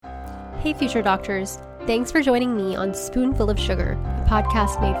Hey, future doctors. Thanks for joining me on Spoonful of Sugar, a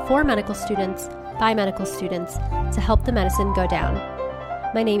podcast made for medical students by medical students to help the medicine go down.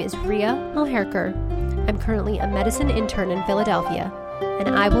 My name is Ria Mulherker. I'm currently a medicine intern in Philadelphia, and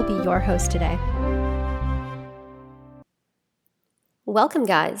I will be your host today. Welcome,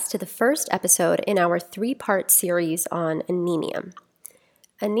 guys, to the first episode in our 3-part series on anemia.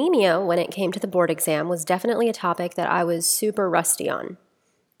 Anemia, when it came to the board exam, was definitely a topic that I was super rusty on.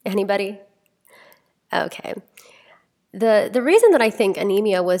 Anybody? Okay. The reason that I think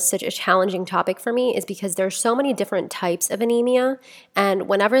anemia was such a challenging topic for me is because there's so many different types of anemia, and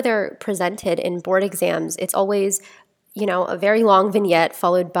whenever they're presented in board exams, it's always, a very long vignette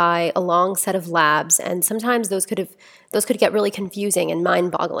followed by a long set of labs, and sometimes those could get really confusing and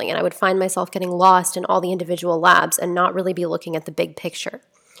mind-boggling, and I would find myself getting lost in all the individual labs and not really be looking at the big picture.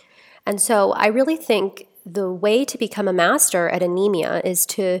 And so I really think the way to become a master at anemia is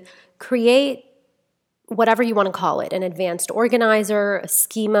to create whatever you want to call it, an advanced organizer, a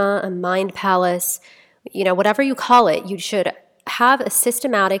schema, a mind palace, whatever you call it, you should have a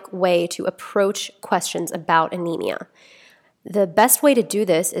systematic way to approach questions about anemia. The best way to do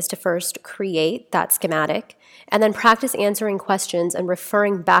this is to first create that schematic and then practice answering questions and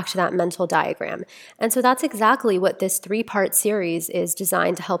referring back to that mental diagram. And so that's exactly what this 3-part series is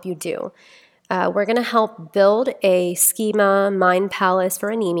designed to help you do. We're going to help build a schema mind palace for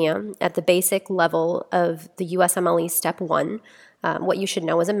anemia at the basic level of the USMLE Step 1, what you should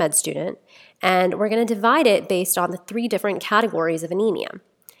know as a med student. And we're going to divide it based on the 3 different categories of anemia.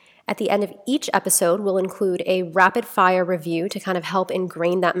 At the end of each episode, we'll include a rapid-fire review to kind of help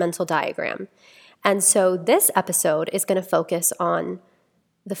ingrain that mental diagram. And so this episode is going to focus on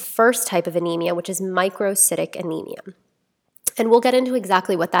the first type of anemia, which is microcytic anemia. And we'll get into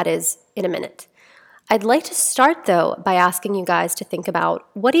exactly what that is in a minute. I'd like to start, though, by asking you guys to think about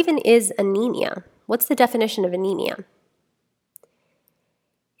what even is anemia? What's the definition of anemia?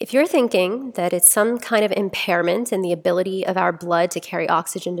 If you're thinking that it's some kind of impairment in the ability of our blood to carry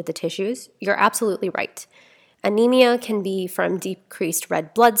oxygen to the tissues, you're absolutely right. Anemia can be from decreased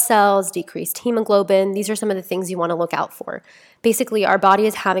red blood cells, decreased hemoglobin. These are some of the things you want to look out for. Basically, our body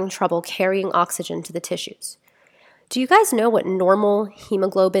is having trouble carrying oxygen to the tissues. Do you guys know what normal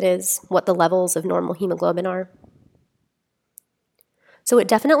hemoglobin is, what the levels of normal hemoglobin are? So it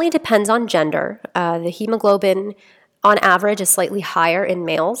definitely depends on gender. The hemoglobin, on average, is slightly higher in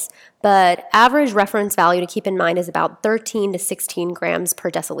males, but average reference value to keep in mind is about 13 to 16 grams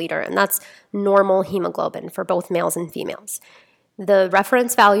per deciliter, and that's normal hemoglobin for both males and females. The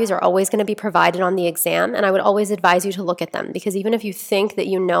reference values are always going to be provided on the exam, and I would always advise you to look at them because even if you think that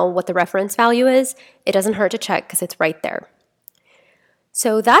you know what the reference value is, it doesn't hurt to check because it's right there.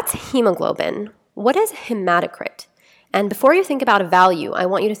 So that's hemoglobin. What is hematocrit? And before you think about a value, I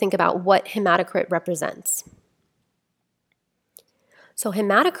want you to think about what hematocrit represents. So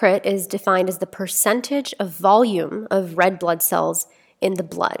hematocrit is defined as the percentage of volume of red blood cells in the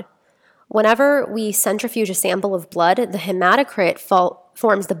blood. Whenever we centrifuge a sample of blood, the hematocrit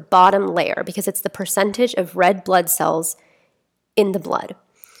forms the bottom layer because it's the percentage of red blood cells in the blood.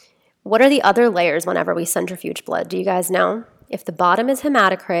 What are the other layers whenever we centrifuge blood? Do you guys know? If the bottom is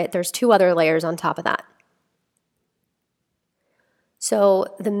hematocrit, there's 2 other layers on top of that.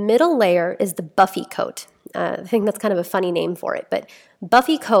 So the middle layer is the buffy coat. I think that's kind of a funny name for it, but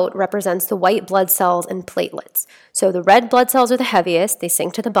buffy coat represents the white blood cells and platelets. So the red blood cells are the heaviest, they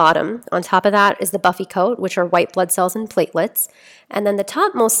sink to the bottom. On top of that is the buffy coat, which are white blood cells and platelets. And then the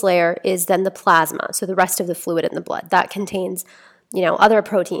topmost layer is then the plasma, so the rest of the fluid in the blood. That contains, other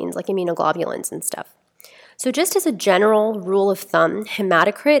proteins like immunoglobulins and stuff. So just as a general rule of thumb,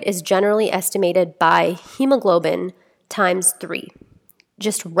 hematocrit is generally estimated by hemoglobin times 3,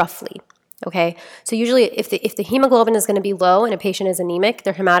 just roughly. Okay, so usually if the hemoglobin is going to be low and a patient is anemic,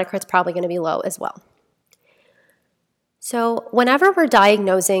 their hematocrit's probably going to be low as well. So whenever we're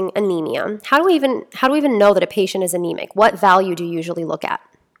diagnosing anemia, how do we even know that a patient is anemic? What value do you usually look at?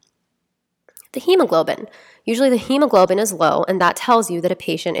 The hemoglobin. Usually the hemoglobin is low, and that tells you that a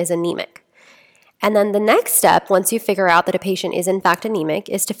patient is anemic. And then the next step, once you figure out that a patient is in fact anemic,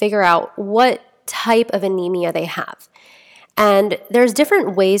 is to figure out what type of anemia they have. And there's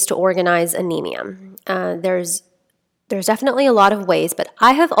different ways to organize anemia. There's definitely a lot of ways, but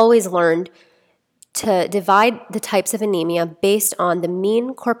I have always learned to divide the types of anemia based on the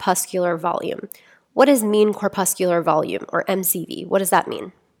mean corpuscular volume. What is mean corpuscular volume, or MCV? What does that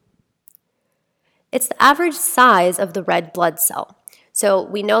mean? It's the average size of the red blood cell. So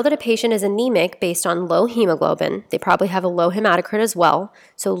we know that a patient is anemic based on low hemoglobin. They probably have a low hematocrit as well,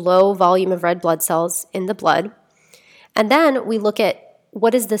 so low volume of red blood cells in the blood. And then we look at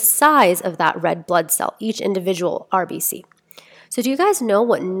what is the size of that red blood cell, each individual RBC. So do you guys know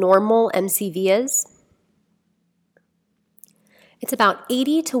what normal MCV is? It's about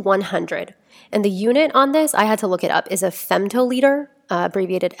 80 to 100. And the unit on this, I had to look it up, is a femtoliter,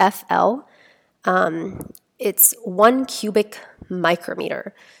 abbreviated FL. It's 1 cubic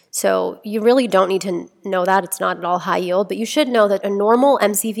micrometer. So you really don't need to know that. It's not at all high yield, but you should know that a normal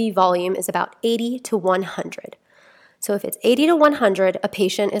MCV volume is about 80 to 100. So if it's 80 to 100, a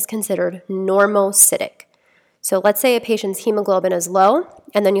patient is considered normocytic. So let's say a patient's hemoglobin is low,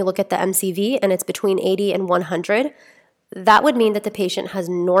 and then you look at the MCV, and it's between 80 and 100. That would mean that the patient has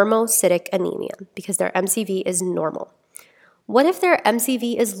normocytic anemia because their MCV is normal. What if their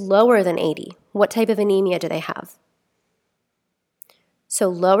MCV is lower than 80? What type of anemia do they have? So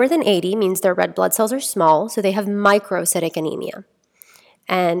lower than 80 means their red blood cells are small, so they have microcytic anemia.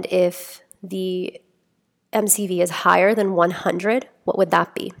 And if the MCV is higher than 100, what would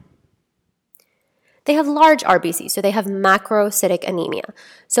that be? They have large RBC, so they have macrocytic anemia.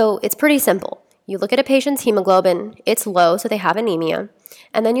 So it's pretty simple. You look at a patient's hemoglobin, it's low, so they have anemia.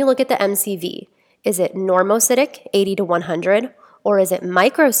 And then you look at the MCV. Is it normocytic, 80 to 100, or is it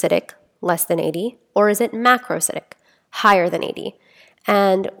microcytic, less than 80, or is it macrocytic, higher than 80?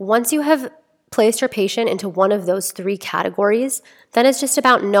 And once you have placed your patient into one of those three categories, then it's just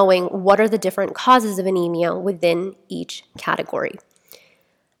about knowing what are the different causes of anemia within each category.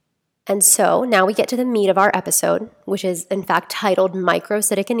 And so now we get to the meat of our episode, which is in fact titled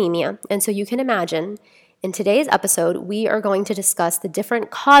Microcytic Anemia. And so you can imagine in today's episode, we are going to discuss the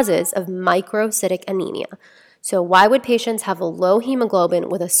different causes of microcytic anemia. So why would patients have a low hemoglobin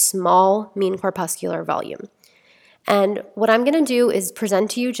with a small mean corpuscular volume? And what I'm going to do is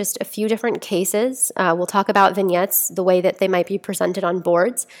present to you just a few different cases. We'll talk about vignettes, the way that they might be presented on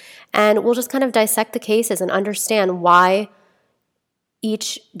boards, and we'll just kind of dissect the cases and understand why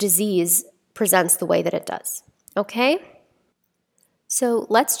each disease presents the way that it does. Okay? So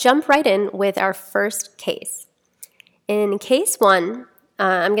let's jump right in with our first case. In case 1,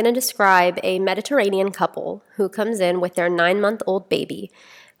 I'm going to describe a Mediterranean couple who comes in with their 9-month-old baby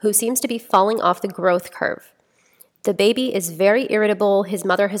who seems to be falling off the growth curve. The baby is very irritable. His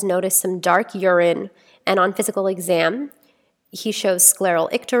mother has noticed some dark urine, and on physical exam, he shows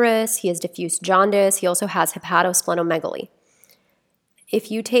scleral icterus, he has diffuse jaundice, he also has hepatosplenomegaly.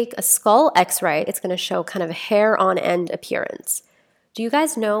 If you take a skull x-ray, it's going to show kind of a hair-on-end appearance. Do you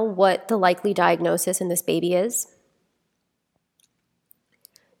guys know what the likely diagnosis in this baby is?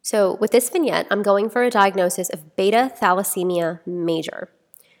 So with this vignette, I'm going for a diagnosis of beta thalassemia major.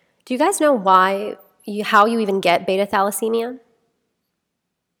 Do you guys know how you even get beta thalassemia?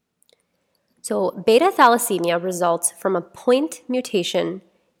 So beta thalassemia results from a point mutation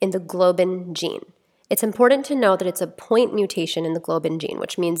in the globin gene. It's important to know that it's a point mutation in the globin gene,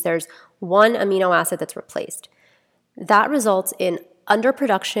 which means there's one amino acid that's replaced. That results in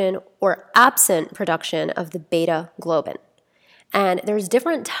underproduction or absent production of the beta globin. And there's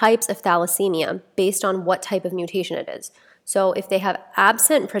different types of thalassemia based on what type of mutation it is. So if they have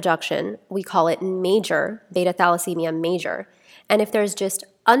absent production, we call it major, beta thalassemia major. And if there's just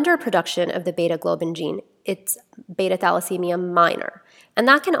underproduction of the beta globin gene, it's beta thalassemia minor. And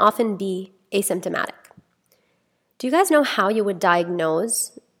that can often be asymptomatic. Do you guys know how you would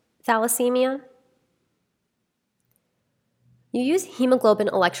diagnose thalassemia? You use hemoglobin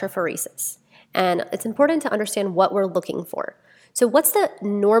electrophoresis, and it's important to understand what we're looking for. So what's the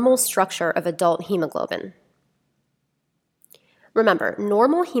normal structure of adult hemoglobin? Remember,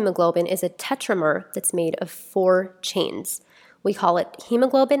 normal hemoglobin is a tetramer that's made of 4 chains. We call it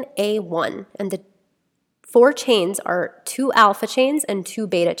hemoglobin A1, and the 4 chains are 2 alpha chains and 2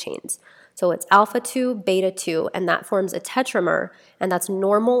 beta chains. So it's alpha 2, beta 2, and that forms a tetramer, and that's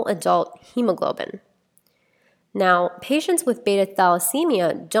normal adult hemoglobin. Now, patients with beta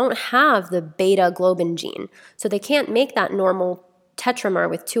thalassemia don't have the beta globin gene, so they can't make that normal tetramer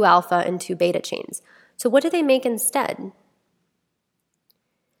with 2 alpha and 2 beta chains. So what do they make instead?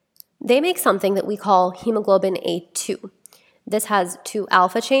 They make something that we call hemoglobin A2. This has 2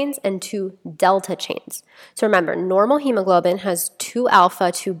 alpha chains and 2 delta chains. So remember, normal hemoglobin has 2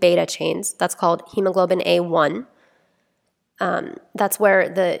 alpha, 2 beta chains. That's called hemoglobin A1. That's where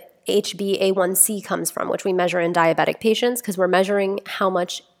the HbA1c comes from, which we measure in diabetic patients because we're measuring how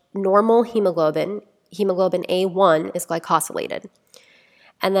much normal hemoglobin A1, is glycosylated.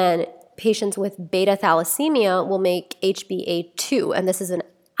 And then patients with beta thalassemia will make HbA2, and this is an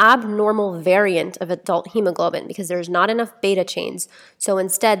abnormal variant of adult hemoglobin because there's not enough beta chains. So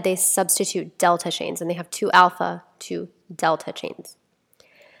instead, they substitute delta chains, and they have 2 alpha, 2 delta chains.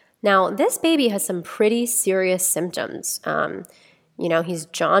 Now, this baby has some pretty serious symptoms. He's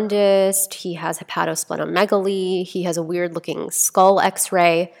jaundiced, he has hepatosplenomegaly, he has a weird looking skull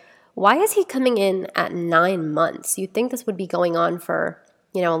x-ray. Why is he coming in at 9 months? You'd think this would be going on for,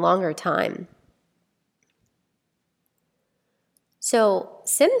 a longer time. So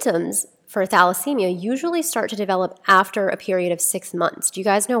symptoms for thalassemia usually start to develop after a period of 6 months. Do you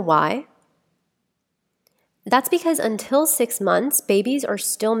guys know why? That's because until 6 months, babies are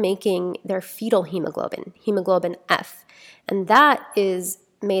still making their fetal hemoglobin, hemoglobin F. And that is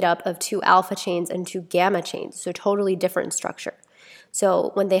made up of 2 alpha chains and 2 gamma chains, so totally different structure.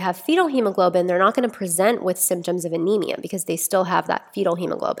 So when they have fetal hemoglobin, they're not going to present with symptoms of anemia because they still have that fetal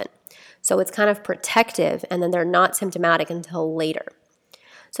hemoglobin. So it's kind of protective, and then they're not symptomatic until later.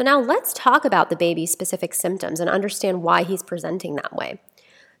 So now let's talk about the baby's specific symptoms and understand why he's presenting that way.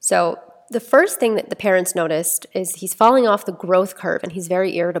 So the first thing that the parents noticed is he's falling off the growth curve and he's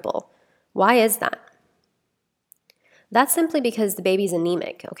very irritable. Why is that? That's simply because the baby's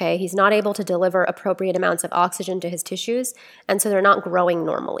anemic, okay? He's not able to deliver appropriate amounts of oxygen to his tissues, and so they're not growing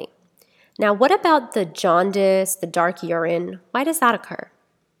normally. Now, what about the jaundice, the dark urine? Why does that occur?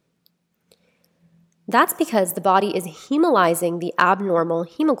 That's because the body is hemolyzing the abnormal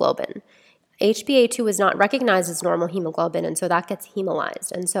hemoglobin. HbA2 is not recognized as normal hemoglobin, and so that gets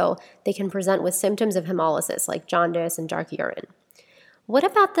hemolyzed. And so they can present with symptoms of hemolysis like jaundice and dark urine. What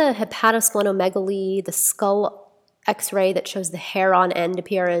about the hepatosplenomegaly, the skull x-ray that shows the hair on end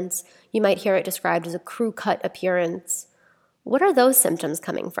appearance? You might hear it described as a crew cut appearance. What are those symptoms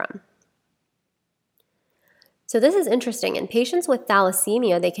coming from? So this is interesting. In patients with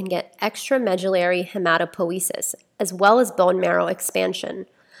thalassemia, they can get extramedullary hematopoiesis as well as bone marrow expansion.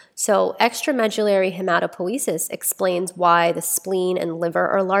 So extramedullary hematopoiesis explains why the spleen and liver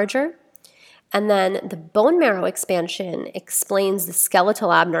are larger. And then the bone marrow expansion explains the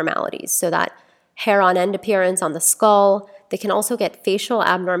skeletal abnormalities, so that hair on end appearance on the skull. They can also get facial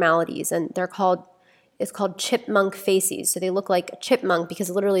abnormalities, and it's called chipmunk facies. So they look like a chipmunk because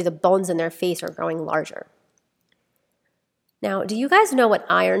literally the bones in their face are growing larger. Now, do you guys know what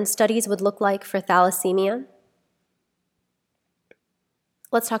iron studies would look like for thalassemia?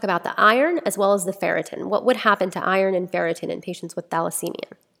 Let's talk about the iron as well as the ferritin. What would happen to iron and ferritin in patients with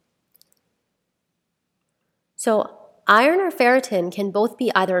thalassemia? So iron or ferritin can both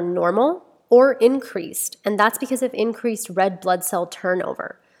be either normal or increased, and that's because of increased red blood cell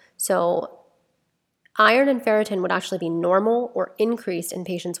turnover. So iron and ferritin would actually be normal or increased in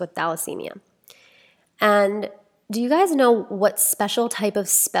patients with thalassemia. And do you guys know what special type of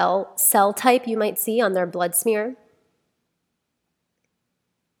cell type you might see on their blood smear?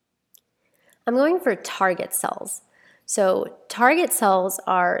 I'm going for target cells. So target cells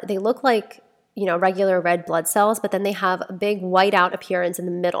they look like, regular red blood cells, but then they have a big white-out appearance in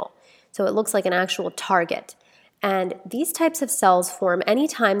the middle. So it looks like an actual target. And these types of cells form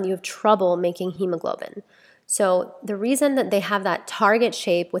anytime you have trouble making hemoglobin. So the reason that they have that target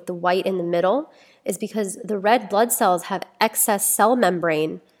shape with the white in the middle is because the red blood cells have excess cell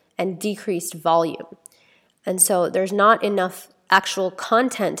membrane and decreased volume. And so there's not enough actual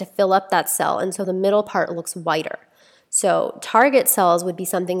content to fill up that cell, and so the middle part looks whiter. So target cells would be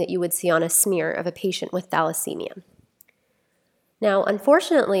something that you would see on a smear of a patient with thalassemia. Now,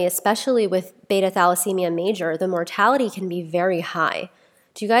 unfortunately, especially with beta thalassemia major, the mortality can be very high.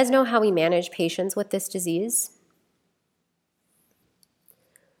 Do you guys know how we manage patients with this disease?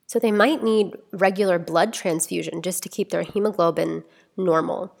 So they might need regular blood transfusion just to keep their hemoglobin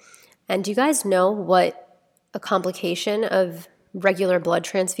normal. And do you guys know what a complication of regular blood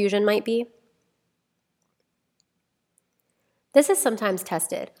transfusion might be? This is sometimes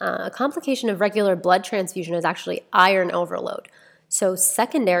tested. A complication of regular blood transfusion is actually iron overload, so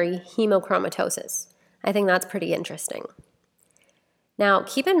secondary hemochromatosis. I think that's pretty interesting. Now,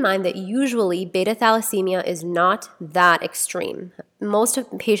 keep in mind that usually beta thalassemia is not that extreme. Most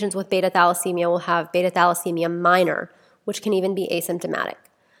of patients with beta thalassemia will have beta thalassemia minor, which can even be asymptomatic.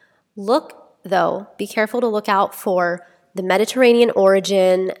 Be careful to look out for the Mediterranean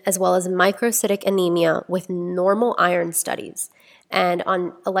origin as well as microcytic anemia with normal iron studies. And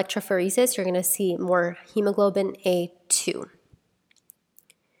on electrophoresis, you're going to see more hemoglobin A2.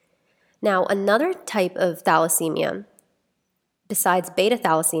 Now, another type of thalassemia besides beta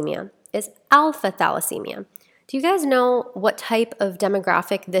thalassemia is alpha thalassemia. Do you guys know what type of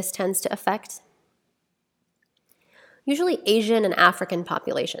demographic this tends to affect? Usually Asian and African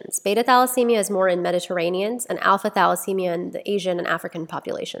populations. Beta thalassemia is more in Mediterraneans, and alpha thalassemia in the Asian and African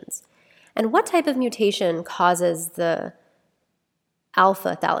populations. And what type of mutation causes the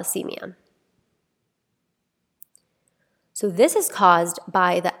alpha thalassemia? So this is caused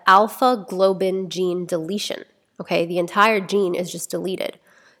by the alpha globin gene deletion. Okay, the entire gene is just deleted.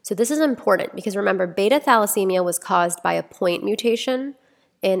 So this is important because remember, beta thalassemia was caused by a point mutation.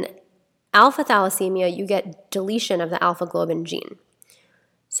 In alpha thalassemia, you get deletion of the alpha globin gene.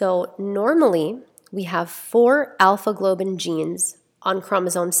 So normally, we have 4 alpha globin genes on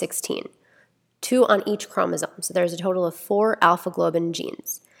chromosome 16, 2 on each chromosome. So there's a total of 4 alpha globin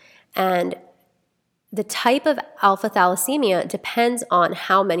genes. And the type of alpha thalassemia depends on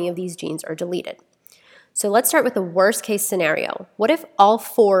how many of these genes are deleted. So let's start with the worst case scenario. What if all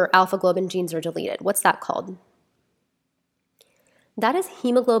 4 alpha globin genes are deleted? What's that called? That is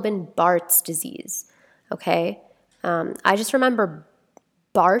hemoglobin Bart's disease, okay? I just remember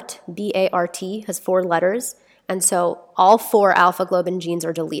Bart, B-A-R-T, has 4 letters, and so all 4 alpha globin genes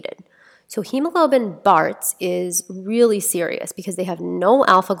are deleted. So hemoglobin Bart's is really serious because they have no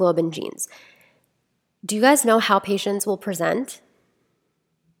alpha globin genes. Do you guys know how patients will present?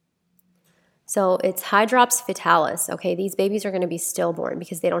 So it's hydrops fetalis, okay? These babies are going to be stillborn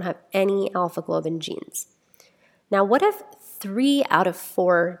because they don't have any alpha globin genes. Now, what if 3 out of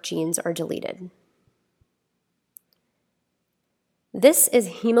 4 genes are deleted? This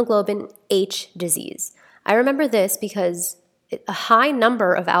is hemoglobin H disease. I remember this because a high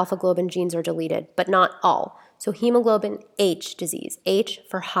number of alpha globin genes are deleted, but not all. So hemoglobin H disease, H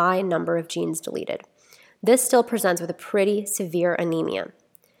for high number of genes deleted. This still presents with a pretty severe anemia.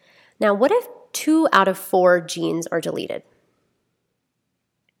 Now, what if 2 out of 4 genes are deleted?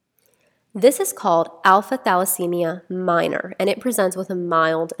 This is called alpha thalassemia minor, and it presents with a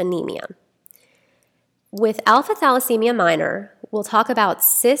mild anemia. With alpha thalassemia minor, we'll talk about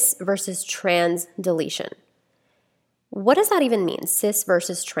cis versus trans deletion. What does that even mean, cis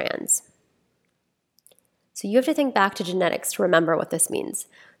versus trans? So you have to think back to genetics to remember what this means.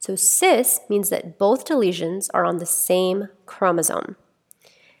 So cis means that both deletions are on the same chromosome.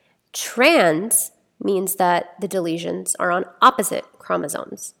 Trans means that the deletions are on opposite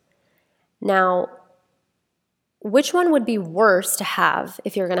chromosomes. Now, which one would be worse to have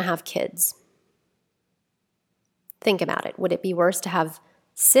if you're going to have kids? Think about it. Would it be worse to have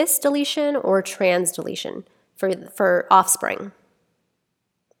cis deletion or trans deletion for offspring?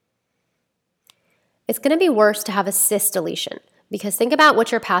 It's going to be worse to have a cis deletion because think about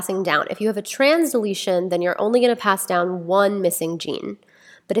what you're passing down. If you have a trans deletion, then you're only going to pass down one missing gene.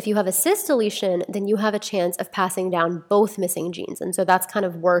 But if you have a cis deletion, then you have a chance of passing down both missing genes. And so that's kind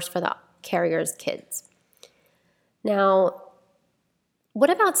of worse for the carrier's kids. Now, what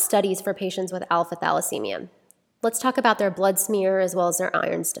about studies for patients with alpha thalassemia? Let's talk about their blood smear as well as their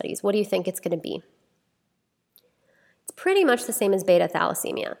iron studies. What do you think it's going to be? It's pretty much the same as beta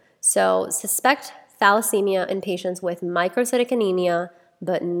thalassemia. So suspect thalassemia in patients with microcytic anemia,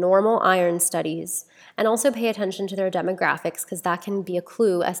 but normal iron studies, and also pay attention to their demographics because that can be a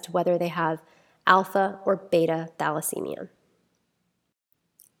clue as to whether they have alpha or beta thalassemia.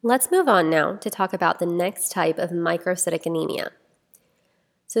 Let's move on now to talk about the next type of microcytic anemia.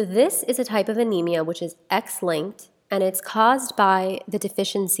 So this is a type of anemia which is X-linked, and it's caused by the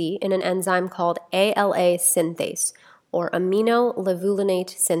deficiency in an enzyme called ALA synthase, or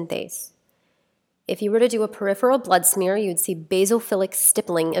aminolevulonate synthase. If you were to do a peripheral blood smear, you'd see basophilic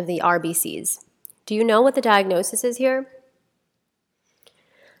stippling of the RBCs. Do you know what the diagnosis is here?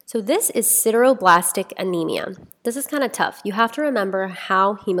 So this is sideroblastic anemia. This is kind of tough. You have to remember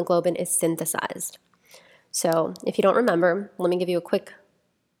how hemoglobin is synthesized. So if you don't remember, let me give you a quick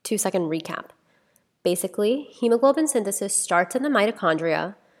 2-second recap. Basically, hemoglobin synthesis starts in the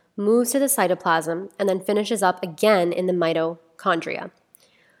mitochondria, moves to the cytoplasm, and then finishes up again in the mitochondria.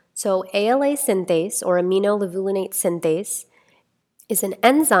 So ALA synthase, or aminolevulonate synthase, is an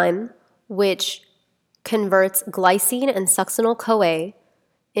enzyme which converts glycine and succinyl-CoA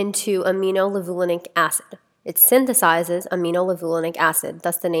into aminolevulonic acid. It synthesizes aminolevulonic acid,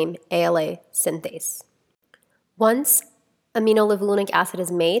 thus the name ALA synthase. Once aminolevulonic acid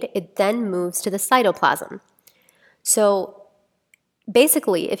is made, it then moves to the cytoplasm. So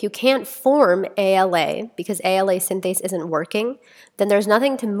basically, if you can't form ALA because ALA synthase isn't working, then there's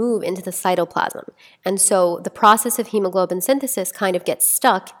nothing to move into the cytoplasm. And so the process of hemoglobin synthesis kind of gets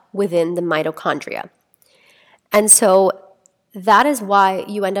stuck within the mitochondria. And so that is why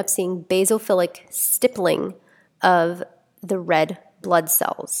you end up seeing basophilic stippling of the red blood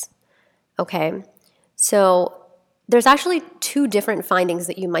cells. Okay? So there's actually 2 different findings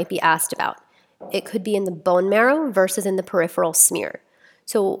that you might be asked about. It could be in the bone marrow versus in the peripheral smear.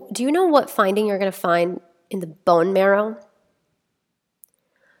 So do you know what finding you're going to find in the bone marrow?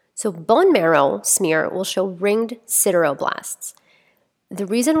 So bone marrow smear will show ringed sideroblasts. The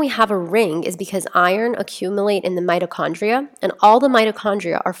reason we have a ring is because iron accumulate in the mitochondria, and all the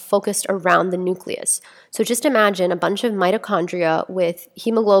mitochondria are focused around the nucleus. So just imagine a bunch of mitochondria with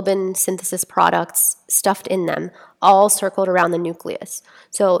hemoglobin synthesis products stuffed in them, all circled around the nucleus.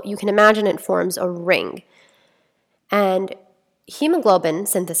 So you can imagine it forms a ring. And hemoglobin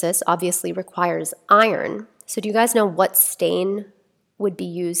synthesis obviously requires iron. So do you guys know what stain would be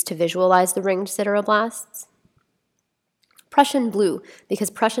used to visualize the ringed sideroblasts? Prussian blue, because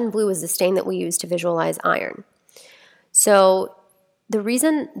Prussian blue is the stain that we use to visualize iron. So the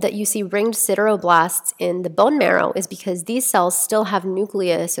reason that you see ringed sideroblasts in the bone marrow is because these cells still have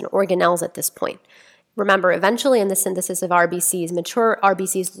nucleus and organelles at this point. Remember, eventually in the synthesis of RBCs, mature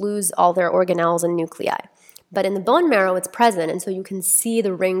RBCs lose all their organelles and nuclei. But in the bone marrow, it's present, and so you can see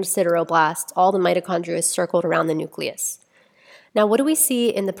the ringed sideroblasts, all the mitochondria circled around the nucleus. Now, what do we see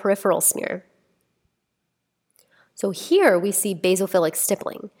in the peripheral smear? So here we see basophilic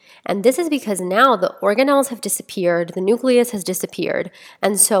stippling, and this is because now the organelles have disappeared, the nucleus has disappeared,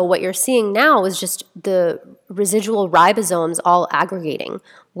 and so what you're seeing now is just the residual ribosomes all aggregating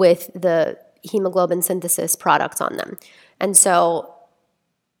with the hemoglobin synthesis products on them. And so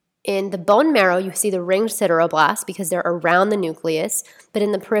in the bone marrow, you see the ringed sideroblasts because they're around the nucleus, but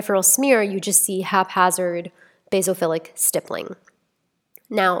in the peripheral smear, you just see haphazard basophilic stippling.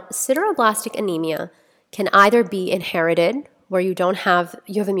 Now, sideroblastic anemia can either be inherited, where you have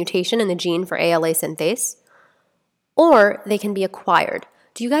a mutation in the gene for ALA synthase, or they can be acquired.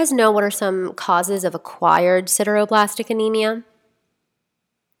 Do you guys know what are some causes of acquired sideroblastic anemia?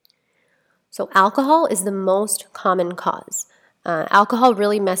 So alcohol is the most common cause. Alcohol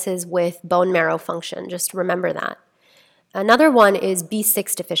really messes with bone marrow function, just remember that. Another one is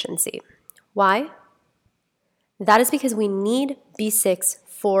B6 deficiency. Why? That is because we need B6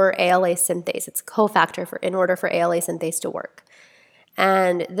 for ALA synthase. It's a cofactor in order for ALA synthase to work.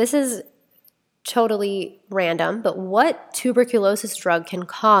 And this is totally random, but what tuberculosis drug can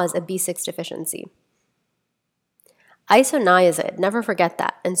cause a B6 deficiency? Isoniazid, never forget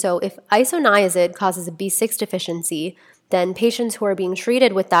that. And so if isoniazid causes a B6 deficiency, then patients who are being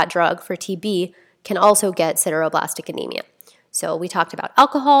treated with that drug for TB can also get sideroblastic anemia. So we talked about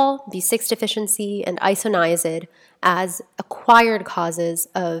alcohol, B6 deficiency, and isoniazid as acquired causes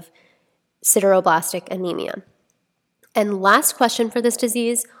of sideroblastic anemia. And last question for this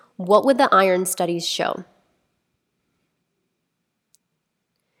disease, what would the iron studies show?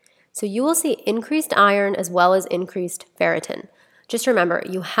 So you will see increased iron as well as increased ferritin. Just remember,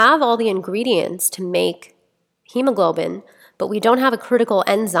 you have all the ingredients to make hemoglobin, but we don't have a critical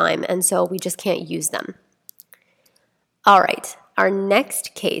enzyme, and so we just can't use them. All right, our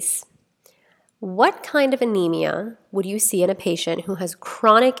next case. What kind of anemia would you see in a patient who has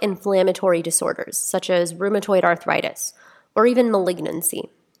chronic inflammatory disorders, such as rheumatoid arthritis, or even malignancy?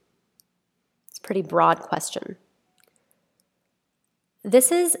 It's a pretty broad question.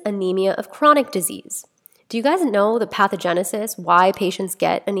 This is anemia of chronic disease. Do you guys know the pathogenesis, why patients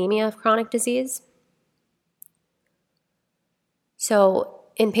get anemia of chronic disease? So,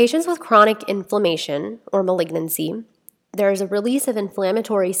 in patients with chronic inflammation or malignancy, there is a release of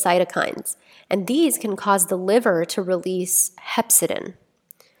inflammatory cytokines, and these can cause the liver to release hepcidin.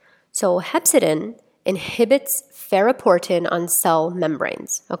 So hepcidin inhibits ferroportin on cell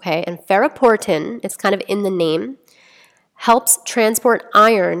membranes, okay? And ferroportin, it's kind of in the name, helps transport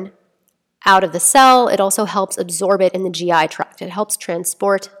iron out of the cell. It also helps absorb it in the GI tract. It helps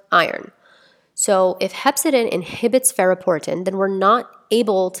transport iron. So if hepcidin inhibits ferroportin, then we're not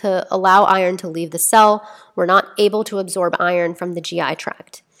able to allow iron to leave the cell. We're not able to absorb iron from the GI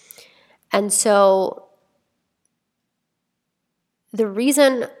tract. And so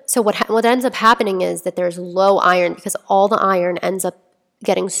what ends up happening is that there's low iron because all the iron ends up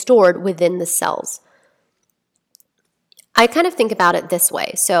getting stored within the cells. I kind of think about it this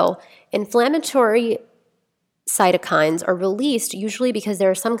way. So inflammatory cytokines are released usually because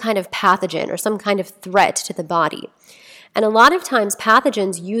there is some kind of pathogen or some kind of threat to the body. And a lot of times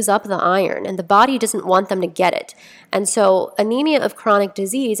pathogens use up the iron and the body doesn't want them to get it. And so anemia of chronic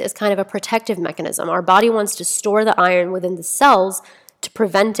disease is kind of a protective mechanism. Our body wants to store the iron within the cells to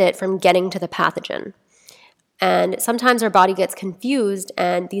prevent it from getting to the pathogen. And sometimes our body gets confused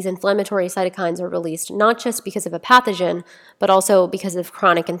and these inflammatory cytokines are released not just because of a pathogen, but also because of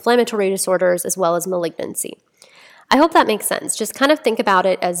chronic inflammatory disorders as well as malignancy. I hope that makes sense. Just kind of think about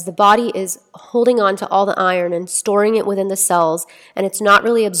it as the body is holding on to all the iron and storing it within the cells, and it's not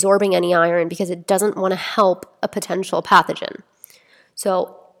really absorbing any iron because it doesn't want to help a potential pathogen.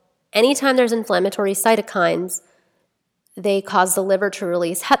 So anytime there's inflammatory cytokines, they cause the liver to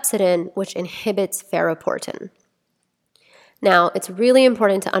release hepcidin, which inhibits ferroportin. Now, it's really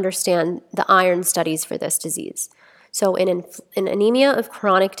important to understand the iron studies for this disease. So in anemia of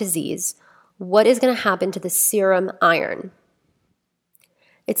chronic disease, what is going to happen to the serum iron?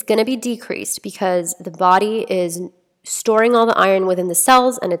 It's going to be decreased because the body is storing all the iron within the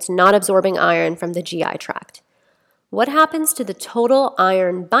cells and it's not absorbing iron from the GI tract. What happens to the total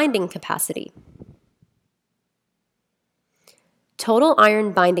iron binding capacity? Total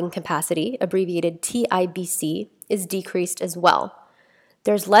iron binding capacity, abbreviated TIBC, is decreased as well.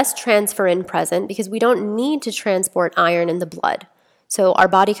 There's less transferrin present because we don't need to transport iron in the blood. So our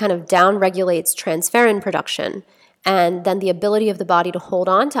body kind of downregulates transferrin production, and then the ability of the body to hold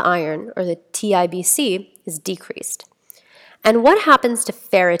on to iron, or the TIBC, is decreased. And what happens to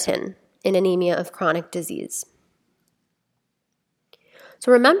ferritin in anemia of chronic disease?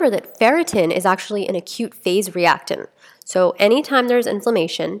 So remember that ferritin is actually an acute phase reactant. So anytime there's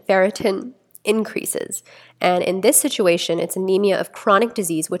inflammation, ferritin increases. And in this situation, it's anemia of chronic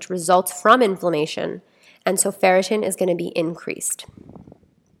disease, which results from inflammation. And so ferritin is going to be increased.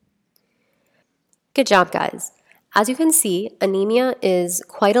 Good job, guys. As you can see, anemia is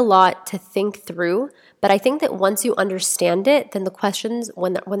quite a lot to think through, but I think that once you understand it, then the questions,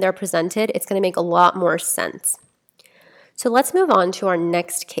 when they're presented, it's going to make a lot more sense. So let's move on to our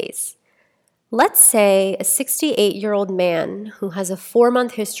next case. Let's say a 68-year-old man who has a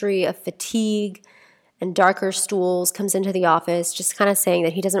 4-month history of fatigue and darker stools comes into the office just kind of saying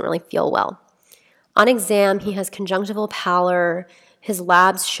that he doesn't really feel well. On exam, he has conjunctival pallor. His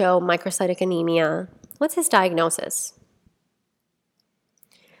labs show microcytic anemia. What's his diagnosis?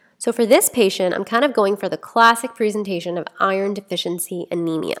 So for this patient, I'm kind of going for the classic presentation of iron deficiency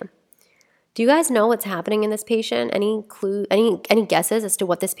anemia. Do you guys know what's happening in this patient? Any guesses as to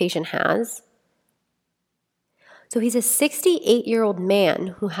what this patient has? So he's a 68-year-old man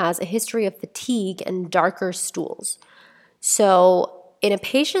who has a history of fatigue and darker stools. So in a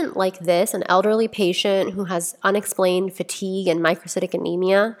patient like this, an elderly patient who has unexplained fatigue and microcytic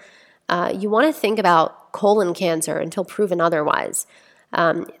anemia, you want to think about colon cancer until proven otherwise.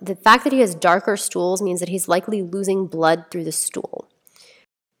 The fact that he has darker stools means that he's likely losing blood through the stool.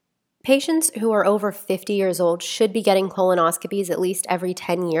 Patients who are over 50 years old should be getting colonoscopies at least every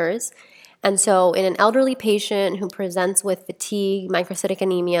 10 years. And so in an elderly patient who presents with fatigue, microcytic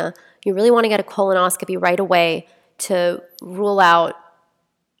anemia, you really want to get a colonoscopy right away to rule out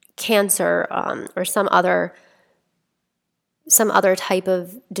cancer or some other type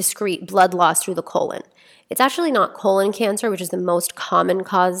of discrete blood loss through the colon. It's actually not colon cancer, which is the most common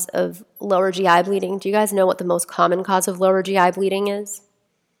cause of lower GI bleeding. Do you guys know what the most common cause of lower GI bleeding is?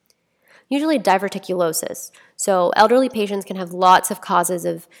 Usually diverticulosis. So elderly patients can have lots of causes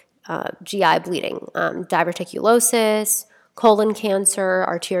of GI bleeding. Diverticulosis, colon cancer,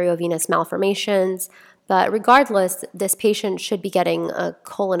 arteriovenous malformations. But regardless, this patient should be getting a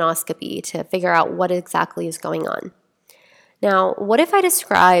colonoscopy to figure out what exactly is going on. Now, what if I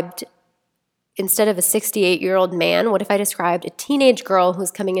described, instead of a 68-year-old man, what if I described a teenage girl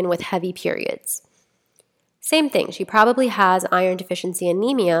who's coming in with heavy periods? Same thing. She probably has iron deficiency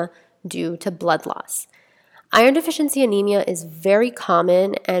anemia due to blood loss. Iron deficiency anemia is very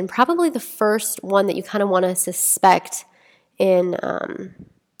common and probably the first one that you kind of want to suspect in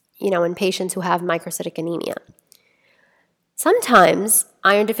patients who have microcytic anemia. Sometimes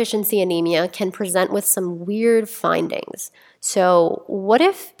iron deficiency anemia can present with some weird findings. So what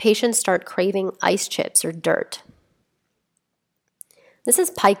if patients start craving ice chips or dirt? This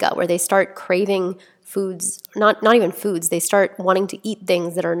is pica, where they start craving foods, not even foods, they start wanting to eat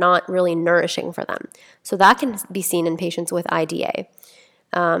things that are not really nourishing for them. So that can be seen in patients with IDA.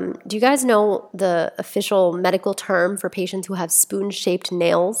 Do you guys know the official medical term for patients who have spoon-shaped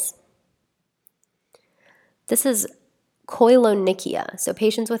nails? This is koilonychia. So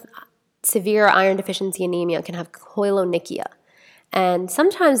patients with severe iron deficiency anemia can have koilonychia. And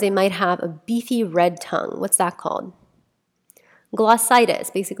sometimes they might have a beefy red tongue. What's that called?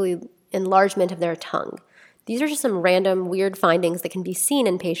 Glossitis, basically enlargement of their tongue. These are just some random weird findings that can be seen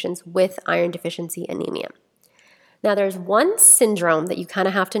in patients with iron deficiency anemia. Now, there's one syndrome that you kind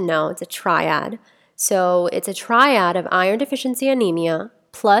of have to know. It's a triad. So it's a triad of iron deficiency anemia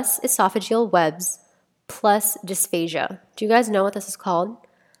plus esophageal webs plus dysphagia. Do you guys know what this is called?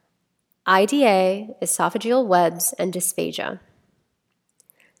 IDA, esophageal webs, and dysphagia.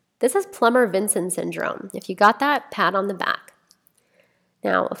 This is Plummer-Vinson syndrome. If you got that, pat on the back.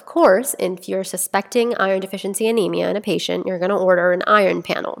 Now, of course, if you're suspecting iron deficiency anemia in a patient, you're going to order an iron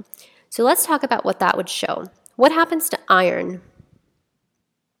panel. So let's talk about what that would show. What happens to iron?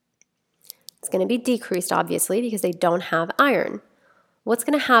 It's going to be decreased, obviously, because they don't have iron. What's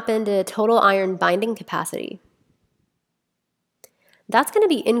going to happen to total iron binding capacity? that's going to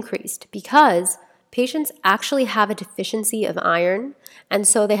be increased because patients actually have a deficiency of iron, and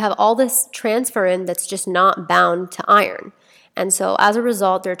so they have all this transferrin that's just not bound to iron. And so as a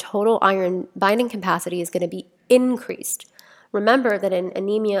result, their total iron binding capacity is going to be increased. Remember that in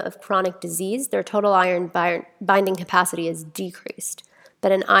anemia of chronic disease, their total iron binding capacity is decreased.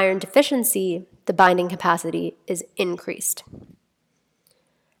 But in iron deficiency, the binding capacity is increased.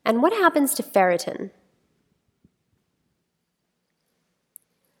 And what happens to ferritin?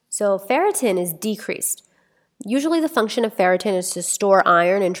 So ferritin is decreased. Usually the function of ferritin is to store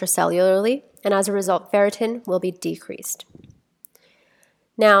iron intracellularly, and as a result, ferritin will be decreased.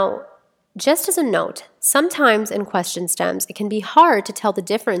 Now, just as a note, sometimes in question stems, it can be hard to tell the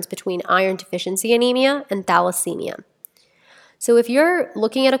difference between iron deficiency anemia and thalassemia. So if you're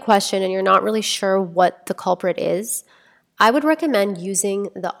looking at a question and you're not really sure what the culprit is, I would recommend using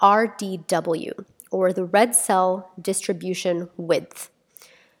the RDW, or the red cell distribution width.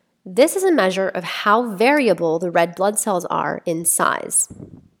 This is a measure of how variable the red blood cells are in size.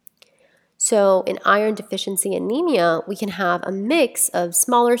 So in iron deficiency anemia, we can have a mix of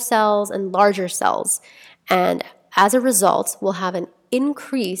smaller cells and larger cells, and as a result, we'll have an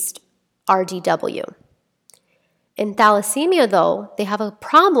increased RDW. In thalassemia, though, they have a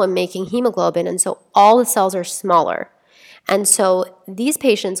problem making hemoglobin, and so all the cells are smaller. And so these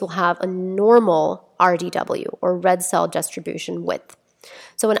patients will have a normal RDW, or red cell distribution width.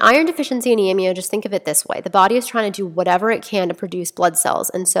 So in iron deficiency anemia, just think of it this way. The body is trying to do whatever it can to produce blood cells.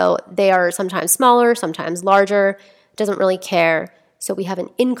 And so they are sometimes smaller, sometimes larger. It doesn't really care. So we have an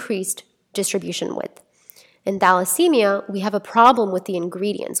increased distribution width. In thalassemia, we have a problem with the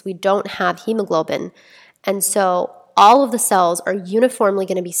ingredients. We don't have hemoglobin. And so all of the cells are uniformly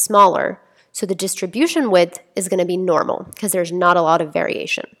going to be smaller. So the distribution width is going to be normal because there's not a lot of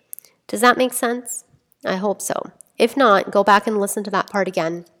variation. Does that make sense? I hope so. If not, go back and listen to that part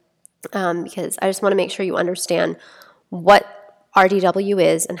again because I just want to make sure you understand what RDW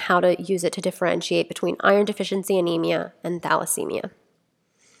is and how to use it to differentiate between iron deficiency anemia and thalassemia.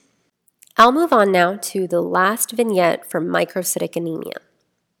 I'll move on now to the last vignette for microcytic anemia.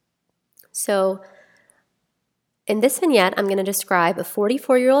 So in this vignette, I'm going to describe a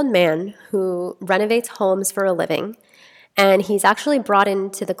 44-year-old man who renovates homes for a living. And he's actually brought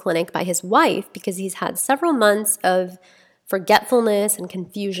into the clinic by his wife because he's had several months of forgetfulness and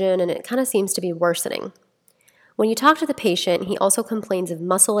confusion, and it kind of seems to be worsening. When you talk to the patient, he also complains of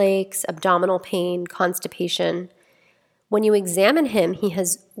muscle aches, abdominal pain, constipation. When you examine him, he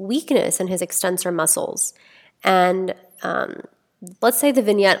has weakness in his extensor muscles. And let's say the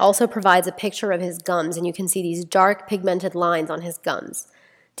vignette also provides a picture of his gums, and you can see these dark pigmented lines on his gums.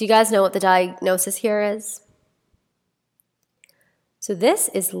 Do you guys know what the diagnosis here is? So this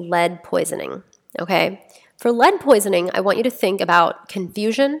is lead poisoning, okay? For lead poisoning, I want you to think about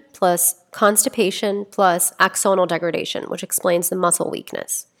confusion plus constipation plus axonal degradation, which explains the muscle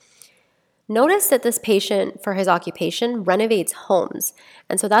weakness. Notice that this patient, for his occupation, renovates homes,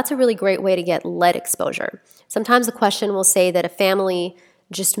 and so that's a really great way to get lead exposure. Sometimes the question will say that a family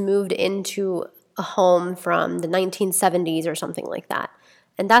just moved into a home from the 1970s or something like that,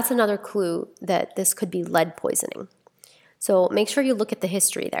 and that's another clue that this could be lead poisoning. So make sure you look at the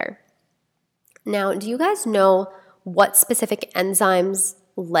history there. Now, do you guys know what specific enzymes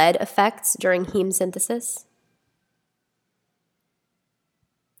lead affects during heme synthesis?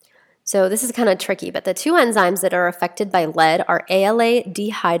 So this is kind of tricky, but the two enzymes that are affected by lead are ALA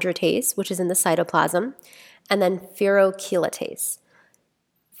dehydratase, which is in the cytoplasm, and then furochelatase.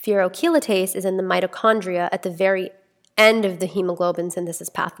 Furochelatase is in the mitochondria at the very end of the hemoglobin synthesis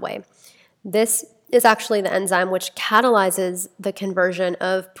pathway. This is actually the enzyme which catalyzes the conversion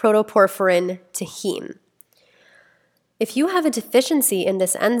of protoporphyrin to heme. If you have a deficiency in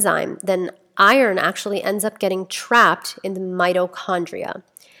this enzyme, then iron actually ends up getting trapped in the mitochondria.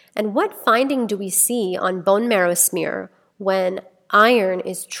 And what finding do we see on bone marrow smear when iron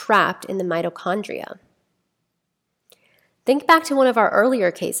is trapped in the mitochondria? Think back to one of our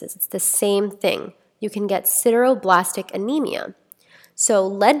earlier cases. It's the same thing. You can get sideroblastic anemia. So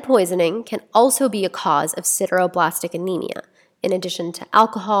lead poisoning can also be a cause of sideroblastic anemia, in addition to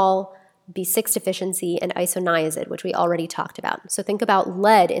alcohol, B6 deficiency, and isoniazid, which we already talked about. So think about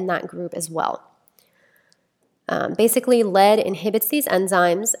lead in that group as well. Basically, lead inhibits these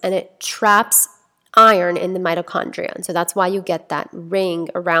enzymes, and it traps iron in the mitochondria. And so that's why you get that ring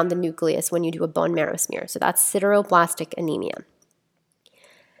around the nucleus when you do a bone marrow smear. So that's sideroblastic anemia.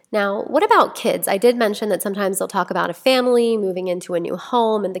 Now, what about kids? I did mention that sometimes they'll talk about a family moving into a new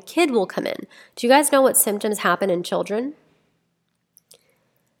home and the kid will come in. Do you guys know what symptoms happen in children?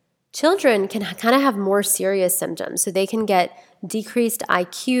 Children can kind of have more serious symptoms. So they can get decreased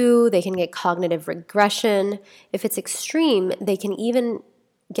IQ, they can get cognitive regression. If it's extreme, they can even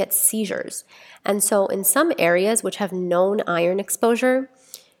get seizures. And so in some areas which have known iron exposure,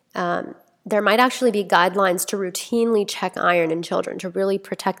 there might actually be guidelines to routinely check iron in children to really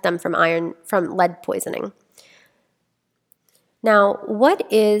protect them from lead poisoning. Now,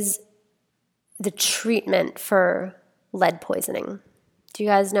 what is the treatment for lead poisoning? Do you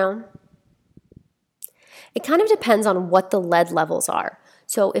guys know? It kind of depends on what the lead levels are.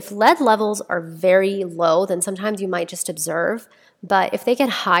 So if lead levels are very low, then sometimes you might just observe. But if they get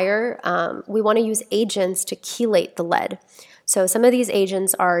higher, we want to use agents to chelate the lead. So some of these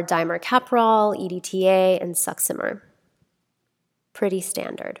agents are dimercaprol, EDTA, and Succimer. Pretty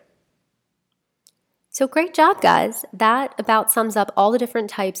standard. So great job, guys. That about sums up all the different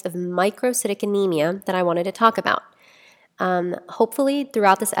types of microcytic anemia that I wanted to talk about. Hopefully,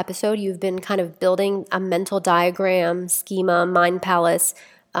 throughout this episode, you've been kind of building a mental diagram, schema, mind palace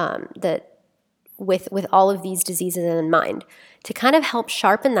that with all of these diseases in mind. To kind of help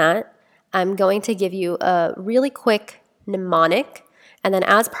sharpen that, I'm going to give you a really quick mnemonic, and then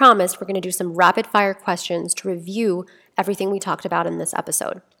as promised, we're going to do some rapid fire questions to review everything we talked about in this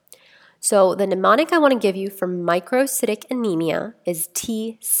episode. So the mnemonic I want to give you for microcytic anemia is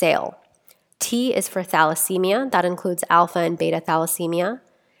T-SALE. T is for thalassemia. That includes alpha and beta thalassemia.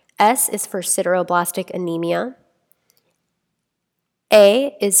 S is for sideroblastic anemia.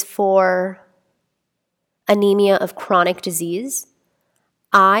 A is for anemia of chronic disease.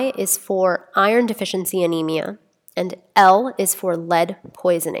 I is for iron deficiency anemia. And L is for lead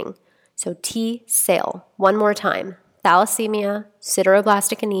poisoning. So T-SALE. One more time. Thalassemia,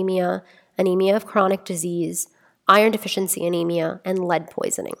 sideroblastic anemia, anemia of chronic disease, iron deficiency anemia, and lead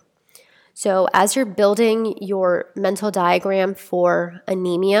poisoning. So as you're building your mental diagram for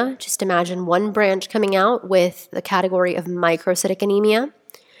anemia, just imagine one branch coming out with the category of microcytic anemia.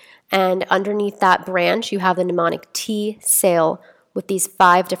 And underneath that branch, you have the mnemonic T-SALE with these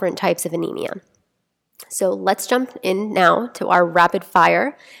 5 different types of anemia. So let's jump in now to our rapid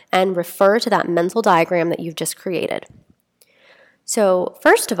fire and refer to that mental diagram that you've just created. So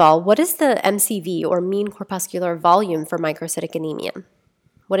first of all, what is the MCV, or mean corpuscular volume, for microcytic anemia?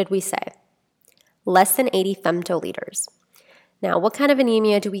 What did we say? Less than 80 femtoliters. Now, what kind of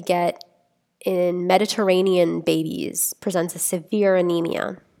anemia do we get in Mediterranean babies? Presents a severe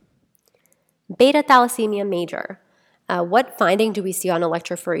anemia. Beta thalassemia major. What finding do we see on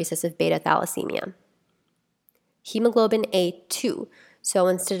electrophoresis of beta thalassemia? Hemoglobin A2. So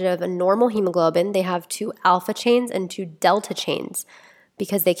instead of a normal hemoglobin, they have 2 alpha chains and 2 delta chains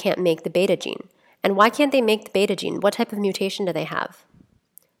because they can't make the beta gene. And why can't they make the beta gene? What type of mutation do they have?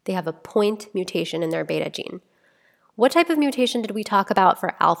 They have a point mutation in their beta gene. What type of mutation did we talk about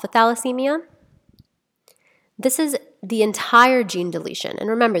for alpha thalassemia? This is the entire gene deletion. And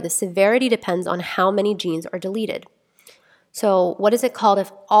remember, the severity depends on how many genes are deleted. So what is it called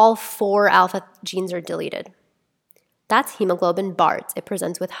if all 4 alpha genes are deleted? That's hemoglobin Bart's. It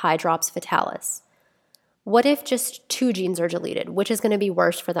presents with hydrops fetalis. What if just 2 genes are deleted? Which is going to be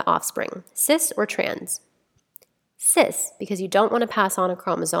worse for the offspring, cis or trans? Cis, because you don't want to pass on a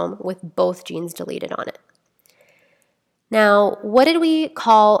chromosome with both genes deleted on it. Now, what did we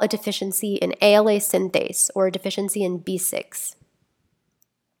call a deficiency in ALA synthase, or a deficiency in B6?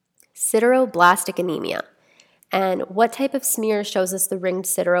 Sideroblastic anemia. And what type of smear shows us the ringed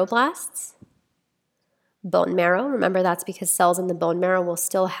sideroblasts? Bone marrow. Remember, that's because cells in the bone marrow will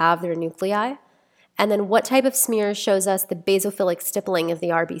still have their nuclei. And then what type of smear shows us the basophilic stippling of the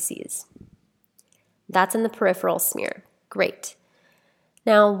RBCs? That's in the peripheral smear. Great.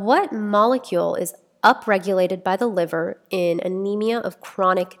 Now, what molecule is upregulated by the liver in anemia of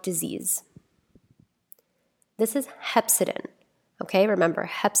chronic disease? This is hepcidin. Okay, remember,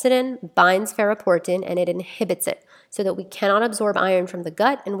 hepcidin binds ferroportin and it inhibits it so that we cannot absorb iron from the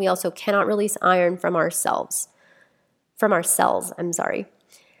gut, and we also cannot release iron from our cells. What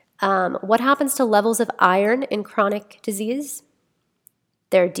happens to levels of iron in chronic disease?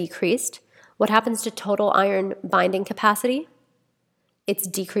 They're decreased. What happens to total iron binding capacity? It's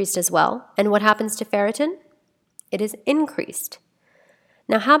decreased as well. And what happens to ferritin? It is increased.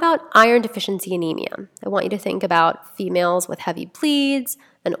 Now, how about iron deficiency anemia? I want you to think about females with heavy bleeds,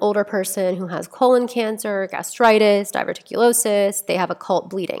 an older person who has colon cancer, gastritis, diverticulosis, they have occult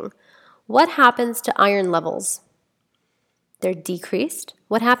bleeding. What happens to iron levels? They're decreased.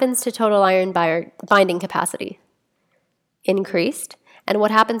 What happens to total iron binding capacity? Increased. And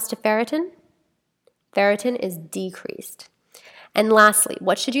what happens to ferritin? Ferritin is decreased. And lastly,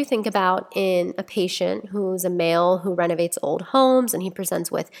 what should you think about in a patient who's a male who renovates old homes and he presents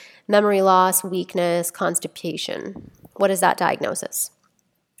with memory loss, weakness, constipation? What is that diagnosis?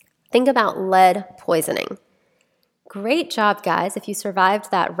 Think about lead poisoning. Great job, guys. If you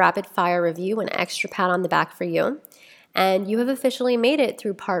survived that rapid fire review, an extra pat on the back for you. And you have officially made it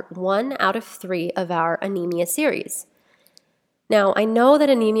through part 1 out of 3 of our anemia series. Now, I know that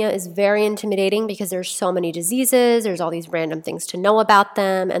anemia is very intimidating because there's so many diseases, there's all these random things to know about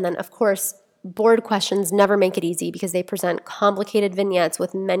them, and then, of course, board questions never make it easy because they present complicated vignettes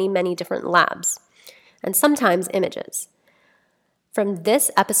with many, many different labs, and sometimes images. From this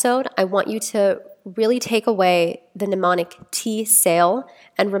episode, I want you to really take away the mnemonic T-SAIL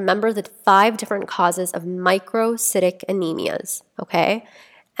and remember the 5 different causes of microcytic anemias, okay?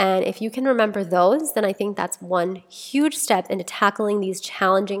 And if you can remember those, then I think that's one huge step into tackling these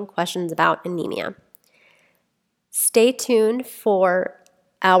challenging questions about anemia. Stay tuned for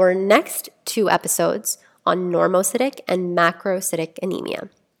our next 2 episodes on normocytic and macrocytic anemia.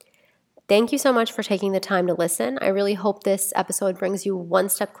 Thank you so much for taking the time to listen. I really hope this episode brings you one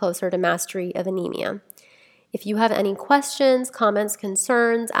step closer to mastery of anemia. If you have any questions, comments,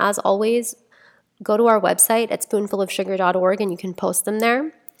 concerns, as always, go to our website at spoonfulofsugar.org and you can post them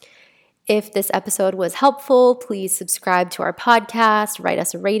there. If this episode was helpful, please subscribe to our podcast, write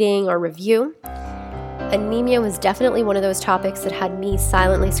us a rating or review. Anemia was definitely one of those topics that had me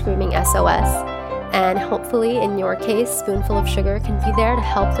silently screaming SOS. And hopefully, in your case, Spoonful of Sugar can be there to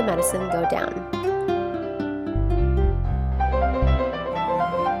help the medicine go down.